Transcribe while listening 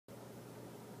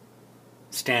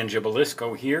Stan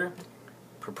Gibilisco here,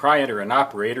 proprietor and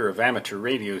operator of amateur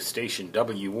radio station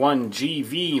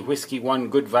W1GV, Whiskey 1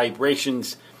 Good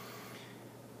Vibrations,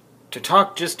 to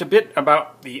talk just a bit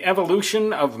about the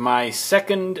evolution of my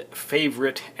second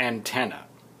favorite antenna,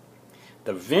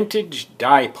 the Vintage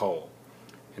Dipole.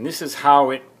 And this is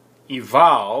how it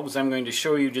evolves. I'm going to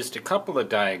show you just a couple of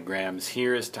diagrams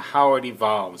here as to how it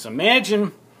evolves.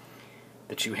 Imagine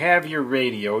that you have your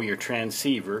radio, your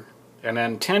transceiver, an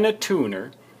antenna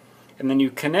tuner, and then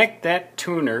you connect that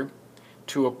tuner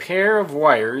to a pair of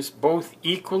wires both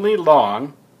equally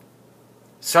long,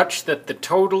 such that the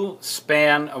total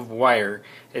span of wire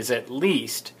is at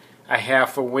least a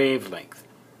half a wavelength.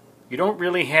 You don't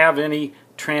really have any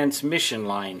transmission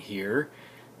line here.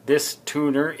 This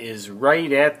tuner is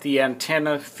right at the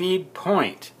antenna feed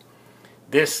point.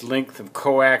 This length of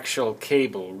coaxial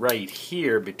cable right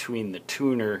here between the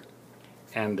tuner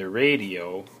and the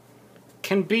radio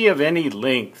can be of any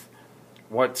length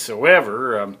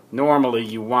whatsoever. Normally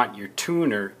you want your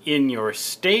tuner in your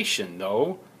station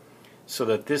though, so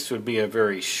that this would be a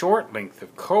very short length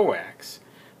of coax,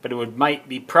 but it might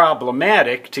be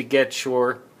problematic to get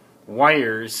your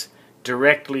wires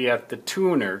directly at the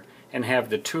tuner and have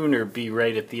the tuner be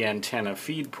right at the antenna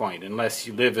feed point. Unless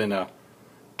you live in a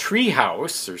tree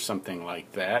house or something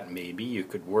like that, maybe you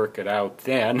could work it out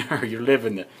then, or you live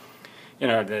in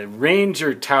the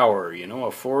ranger tower,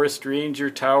 a forest ranger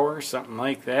tower, something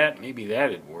like that. Maybe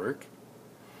that'd work.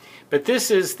 But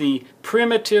this is the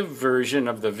primitive version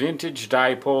of the Vintage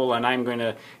Dipole, and I'm going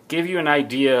to give you an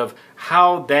idea of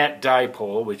how that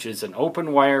dipole, which is an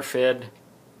open wire fed,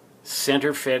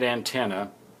 center fed antenna,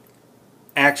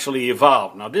 actually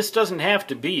evolved. Now this doesn't have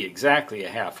to be exactly a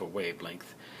half a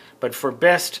wavelength, but for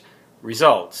best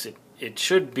results it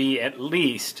should be at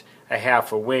least a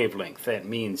half a wavelength. That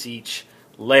means each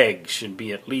leg should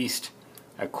be at least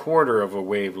a quarter of a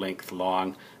wavelength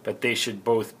long, but they should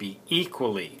both be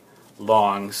equally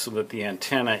long so that the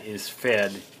antenna is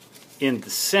fed in the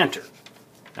center.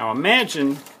 Now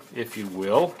imagine, if you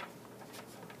will,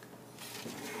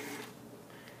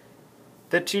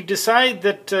 that you decide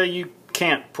that you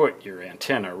can't put your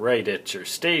antenna right at your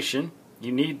station.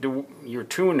 You need your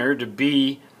tuner to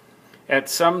be at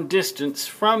some distance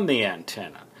from the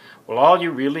antenna. Well, all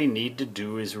you really need to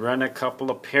do is run a couple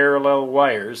of parallel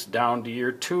wires down to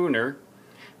your tuner,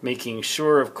 making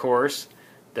sure, of course,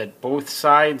 that both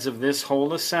sides of this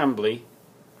whole assembly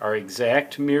are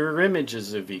exact mirror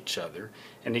images of each other,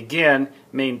 and again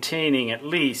maintaining at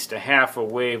least a half a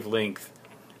wavelength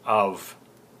of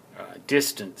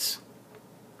distance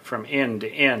from end to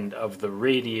end of the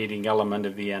radiating element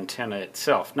of the antenna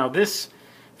itself. Now this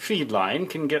feed line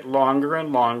can get longer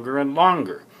and longer and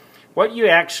longer. What you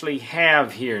actually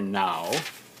have here now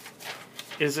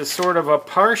is a sort of a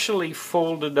partially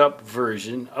folded up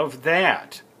version of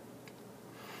that.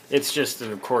 It's just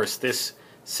that, of course, this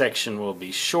section will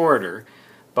be shorter,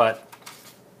 but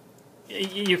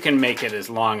you can make it as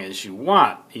long as you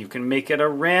want. You can make it a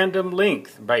random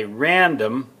length. By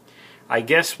random, I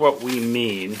guess what we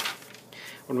mean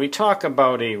when we talk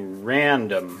about a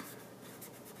random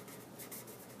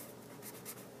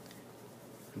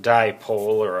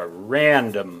dipole or a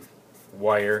random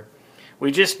wire,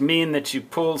 we just mean that you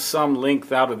pull some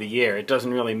length out of the air. It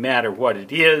doesn't really matter what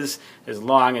it is, as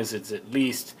long as it's at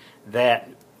least that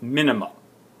minimum.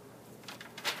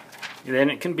 Then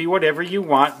it can be whatever you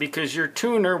want, because your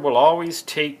tuner will always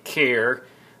take care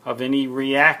of any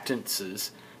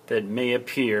reactances that may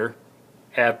appear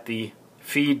at the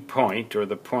feed point, or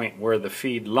the point where the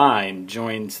feed line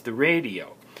joins the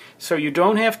radio. So you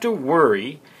don't have to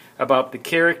worry about the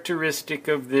characteristic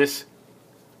of this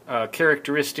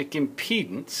characteristic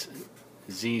impedance,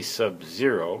 Z sub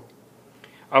 0,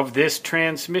 of this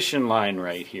transmission line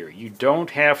right here. You don't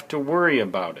have to worry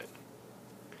about it.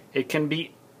 It can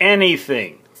be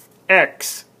anything,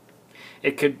 X.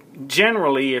 It could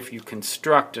generally, if you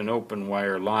construct an open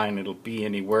wire line, it'll be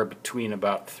anywhere between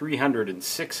about 300 and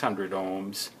 600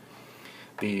 ohms.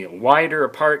 The wider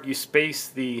apart you space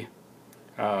the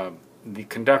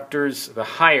conductors, the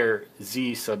higher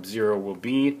Z sub 0 will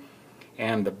be,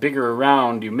 and the bigger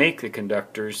around you make the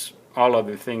conductors, all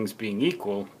other things being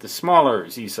equal, the smaller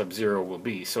Z sub 0 will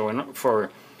be. So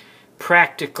for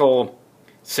practical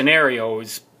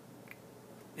scenarios,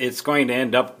 it's going to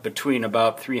end up between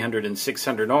about 300 and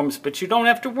 600 ohms, but you don't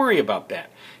have to worry about that.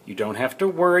 You don't have to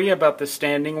worry about the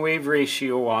standing wave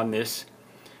ratio on this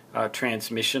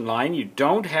transmission line. You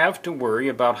don't have to worry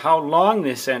about how long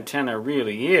this antenna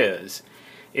really is.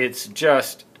 It's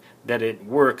just that it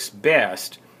works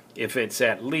best if it's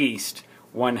at least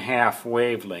 1/2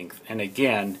 wavelength, and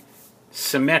again,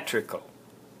 symmetrical.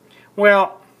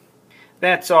 Well,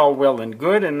 that's all well and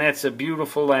good, and that's a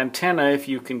beautiful antenna if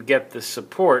you can get the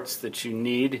supports that you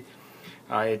need.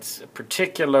 It's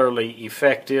particularly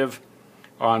effective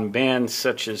on bands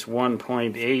such as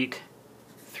 1.8,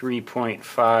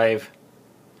 3.5,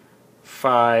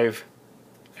 5,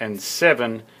 and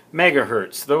 7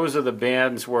 megahertz. Those are the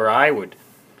bands where I would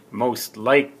most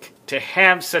like to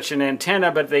have such an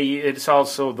antenna, but it's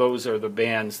also, those are the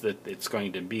bands that it's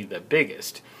going to be the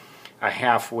biggest. A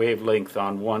half wavelength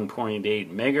on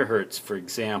 1.8 megahertz, for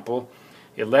example,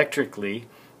 electrically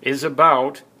is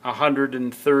about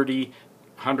 130,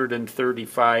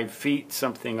 135 feet,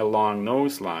 something along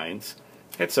those lines.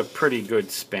 It's a pretty good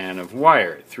span of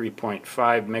wire. 3.5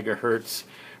 megahertz,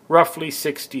 roughly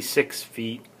 66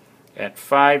 feet. At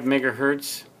 5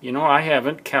 megahertz, you know, I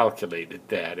haven't calculated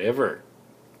that ever.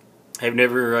 I've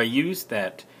never used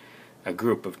that a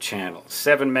group of channels.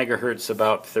 7 megahertz,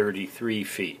 about 33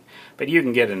 feet. But you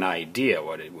can get an idea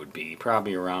what it would be,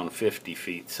 probably around 50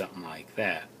 feet, something like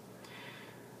that.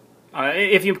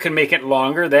 If you can make it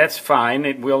longer, that's fine.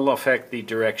 It will affect the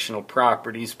directional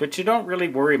properties, but you don't really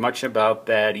worry much about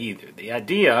that either. The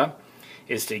idea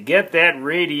is to get that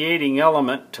radiating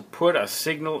element to put a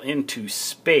signal into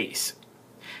space.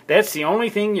 That's the only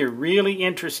thing you're really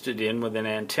interested in with an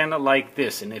antenna like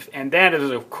this, and that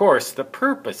is, of course, the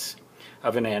purpose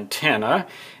of an antenna.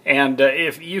 And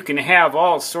if you can have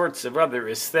all sorts of other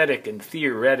aesthetic and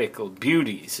theoretical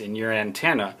beauties in your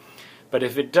antenna, but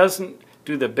if it doesn't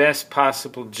do the best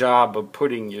possible job of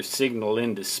putting your signal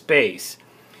into space,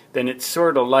 then it's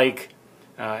sort of like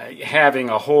having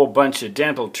a whole bunch of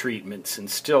dental treatments and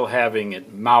still having a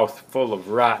mouth full of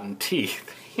rotten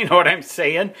teeth. You know what I'm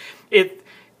saying?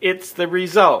 It's the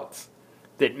results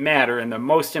that matter, and the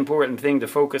most important thing to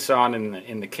focus on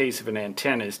in the case of an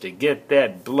antenna is to get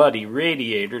that bloody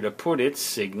radiator to put its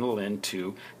signal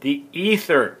into the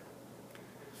ether.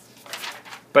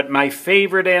 But my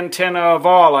favorite antenna of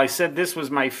all, I said this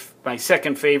was my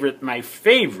second favorite. My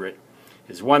favorite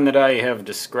is one that I have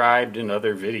described in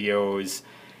other videos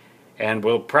and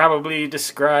will probably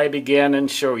describe again and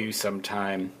show you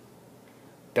sometime.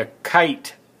 The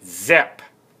Kite Zep.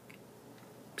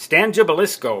 Stan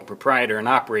Gibilisco, proprietor and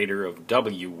operator of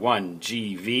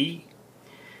W1GV,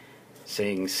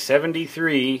 saying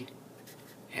 73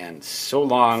 and so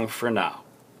long for now.